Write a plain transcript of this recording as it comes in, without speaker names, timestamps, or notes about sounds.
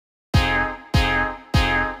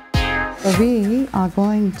So we are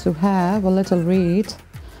going to have a little read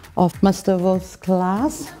of Mr. Wolf's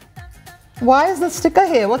class. Why is the sticker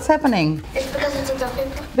here? What's happening? It's because it's a Duffy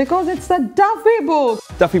book. Because it's the Duffy Book.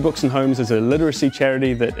 Duffy Books and Homes is a literacy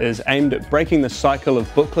charity that is aimed at breaking the cycle of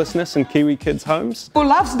booklessness in Kiwi kids' homes. Who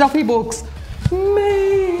loves Duffy Books?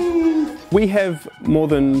 Me! We have more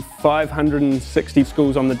than 560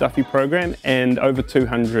 schools on the Duffy program and over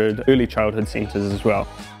 200 early childhood centres as well.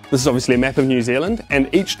 This is obviously a map of New Zealand,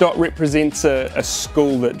 and each dot represents a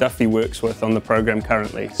school that Duffy works with on the program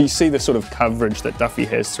currently. So you see the sort of coverage that Duffy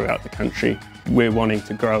has throughout the country. We're wanting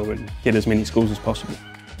to grow and get as many schools as possible.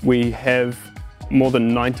 We have more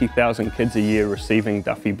than 90,000 kids a year receiving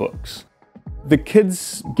Duffy books. The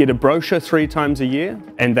kids get a brochure 3 times a year,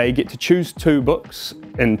 and they get to choose 2 books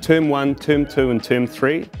in term 1, term 2 and term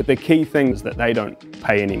 3. But the key thing is that they don't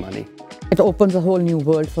pay any money. It opens a whole new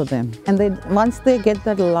world for them. And once they get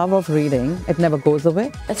that love of reading, it never goes away.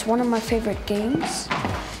 It's one of my favorite games.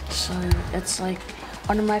 So it's like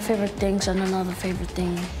one of my favorite things and another favorite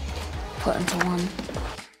thing put into one.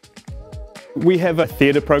 We have a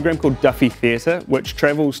theatre program called Duffy Theatre, which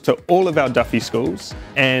travels to all of our Duffy schools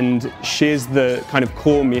and shares the kind of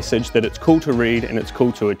core message that it's cool to read and it's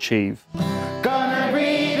cool to achieve. Gonna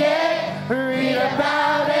read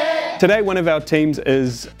about it. Today, one of our teams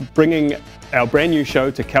is bringing our brand new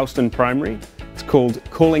show to Kelston Primary. It's called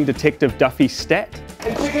Calling Detective Duffy Stat.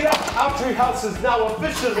 And check it out, our treehouse is now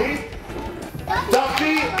officially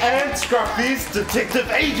Duffy and Scruffy's Detective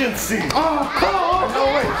Agency. Oh, come on! No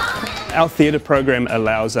way. Our theatre program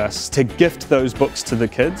allows us to gift those books to the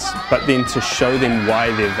kids, but then to show them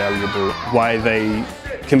why they're valuable, why they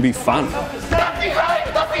can be fun. Duffy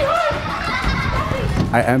hide! Duffy hide!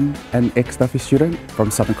 I am an ex-Duffy student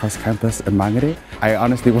from Southern Cross campus in Mangere. I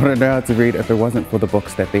honestly wouldn't know how to read if it wasn't for the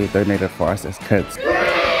books that they donated for us as kids.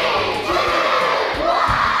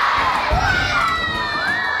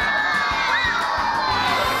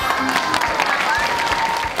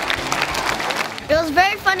 It was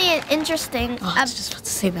very funny and interesting. Oh, I was just about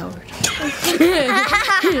to say that word.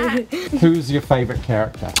 Who's your favourite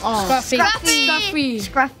character? Oh, Scruffy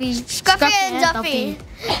and Duffy.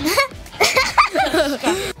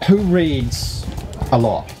 Who reads a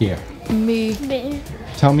lot here? Me.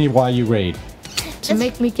 Tell me why you read. To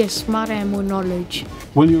make me get smarter and more knowledge.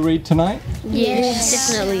 Will you read tonight? Yes,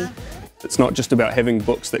 definitely. It's not just about having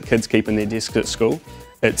books that kids keep in their desks at school.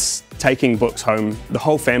 It's taking books home. The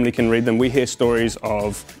whole family can read them. We hear stories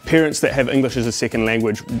of parents that have English as a second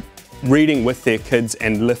language reading with their kids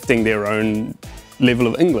and lifting their own level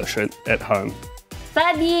of English at home.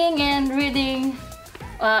 Studying and reading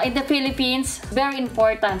in the Philippines, very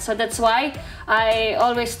important. So that's why I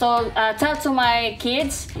always tell to my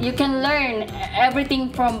kids, you can learn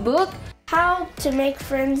everything from book. How to make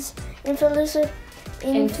friends, influence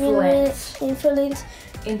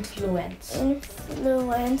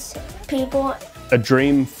people. A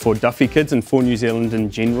dream for Duffy kids and for New Zealand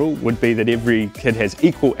in general would be that every kid has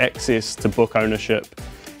equal access to book ownership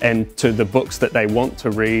and to the books that they want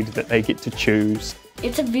to read, that they get to choose.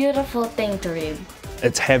 It's a beautiful thing to read.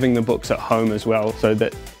 It's having the books at home as well, so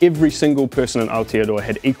that every single person in Aotearoa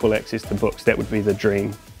had equal access to books. That would be the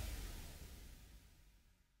dream.